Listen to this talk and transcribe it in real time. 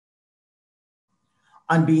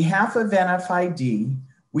On behalf of NFID,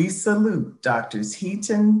 we salute Drs.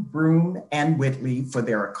 Heaton, Broom, and Whitley for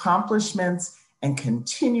their accomplishments and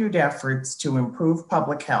continued efforts to improve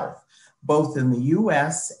public health, both in the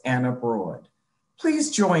US and abroad.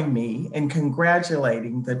 Please join me in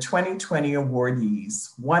congratulating the 2020 awardees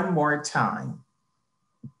one more time.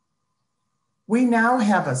 We now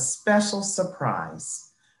have a special surprise.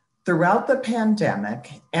 Throughout the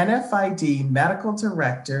pandemic, NFID Medical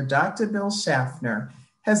Director, Dr. Bill Schaffner,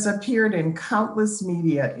 has appeared in countless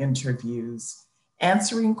media interviews,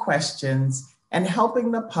 answering questions and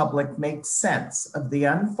helping the public make sense of the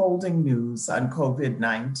unfolding news on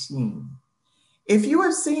COVID-19. If you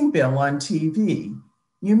have seen Bill on TV,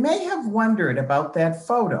 you may have wondered about that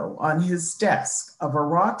photo on his desk of a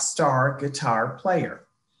rock star guitar player.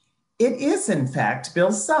 It is, in fact,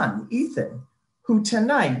 Bill's son, Ethan, who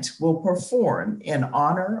tonight will perform in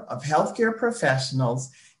honor of healthcare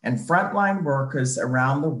professionals and frontline workers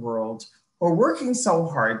around the world who are working so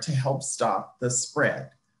hard to help stop the spread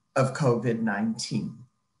of COVID-19.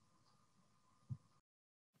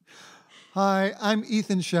 Hi, I'm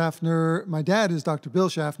Ethan Schaffner. My dad is Dr. Bill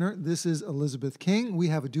Schaffner. This is Elisabeth King. We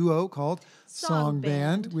have a duo called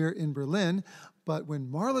Songband. We're in Berlin. But when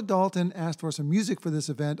Marla Dalton asked for some music for this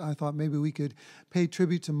event, I thought maybe we could pay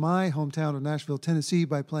tribute to my hometown of Nashville, Tennessee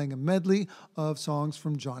by playing a medley of songs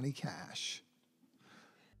from Johnny Cash.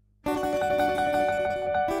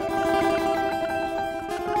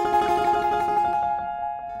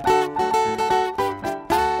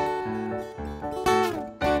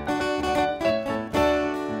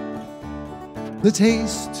 The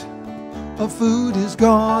taste of food is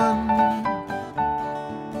gone.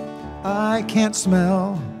 I can't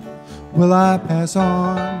smell. Will I pass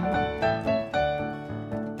on?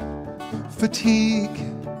 Fatigue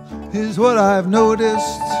is what I've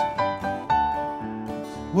noticed.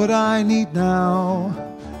 What I need now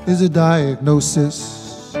is a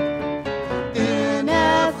diagnosis.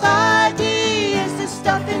 NFID, is this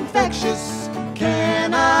stuff infectious?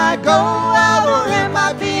 Can I go out or am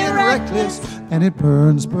I being reckless? And it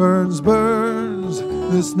burns, burns, burns,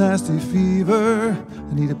 this nasty fever.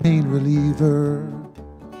 I need a pain reliever.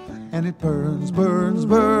 And it burns, burns,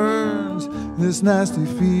 burns, this nasty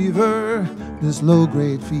fever, this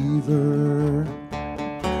low-grade fever.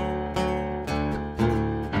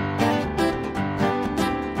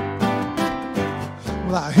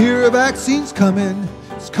 Well, I hear a vaccine's coming,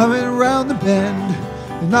 it's coming around the bend.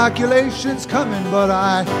 Inoculation's coming, but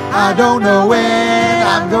I don't know when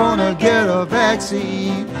I'm gonna get a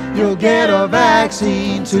vaccine. You'll get a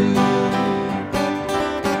vaccine too.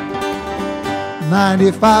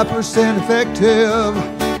 95% effective,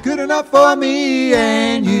 good enough for me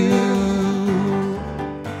and you.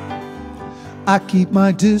 I keep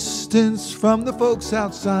my distance from the folks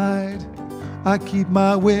outside. I keep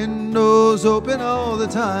my windows open all the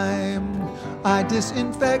time. I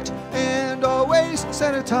disinfect and always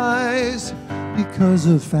sanitize. Because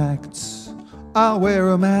of facts, I'll wear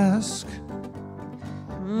a mask.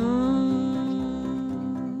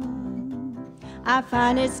 I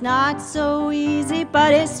find it's not so easy,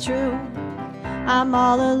 but it's true. I'm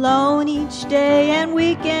all alone each day and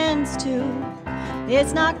weekends too.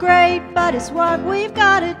 It's not great, but it's what we've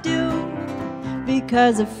got to do.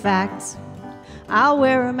 Because of facts, I'll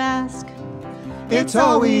wear a mask. It's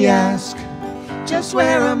all we ask. Just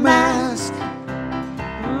wear a mask.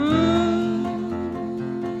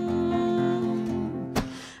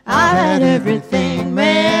 I've had everything,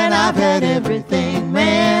 man. I've had everything,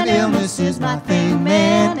 man. Illness is my thing,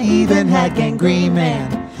 man. Even had gangrene,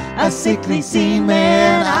 man. A sickly scene,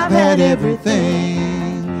 man. I've had everything.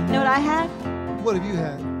 You know what I had? What have you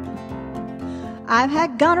had? I've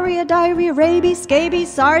had gonorrhea, diarrhea, rabies,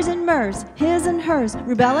 scabies, SARS and MERS, his and hers,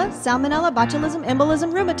 rubella, salmonella, botulism,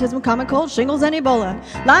 embolism, rheumatism, common cold, shingles, and Ebola,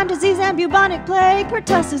 Lyme disease and bubonic plague,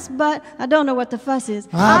 pertussis, but I don't know what the fuss is.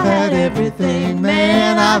 I've had everything,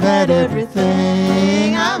 man. I've had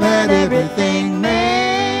everything. I've had everything,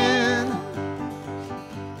 man.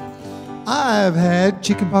 I've had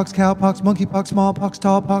chickenpox, cowpox, monkeypox, smallpox,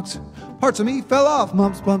 tallpox. Parts of me fell off.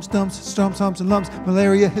 Mumps, bumps, dumps, stumps, humps, and lumps.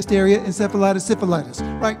 Malaria, hysteria, encephalitis, syphilitis.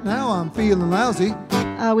 Right now I'm feeling lousy.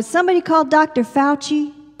 Was somebody called Dr.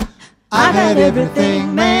 Fauci? I've had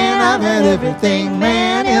everything, man. I've had everything,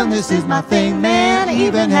 man. Illness is my thing, man. I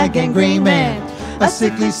even had gangrene, man. A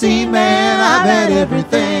sickly scene, man. I've had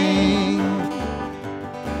everything.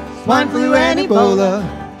 Swine flu and Ebola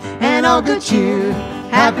and all good cheer.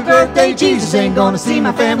 Happy birthday, Jesus, ain't gonna see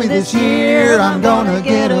my family this year. I'm gonna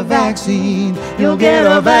get a vaccine, you'll get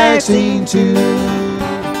a vaccine too.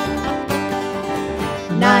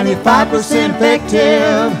 95%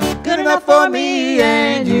 effective, good enough up for me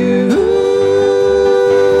and you.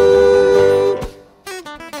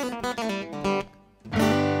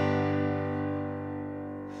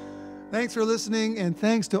 Thanks for listening, and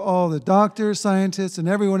thanks to all the doctors, scientists, and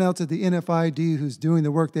everyone else at the NFID who's doing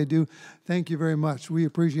the work they do. Thank you very much. We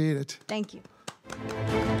appreciate it. Thank you.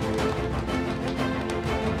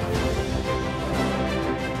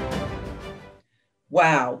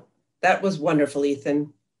 Wow, that was wonderful,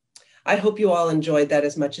 Ethan. I hope you all enjoyed that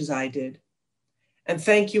as much as I did. And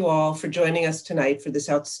thank you all for joining us tonight for this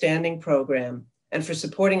outstanding program and for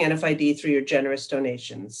supporting NFID through your generous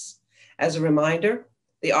donations. As a reminder,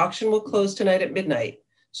 the auction will close tonight at midnight,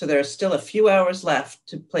 so there are still a few hours left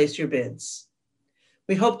to place your bids.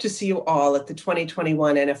 We hope to see you all at the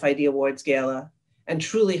 2021 NFID Awards Gala and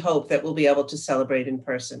truly hope that we'll be able to celebrate in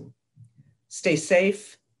person. Stay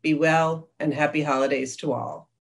safe, be well, and happy holidays to all.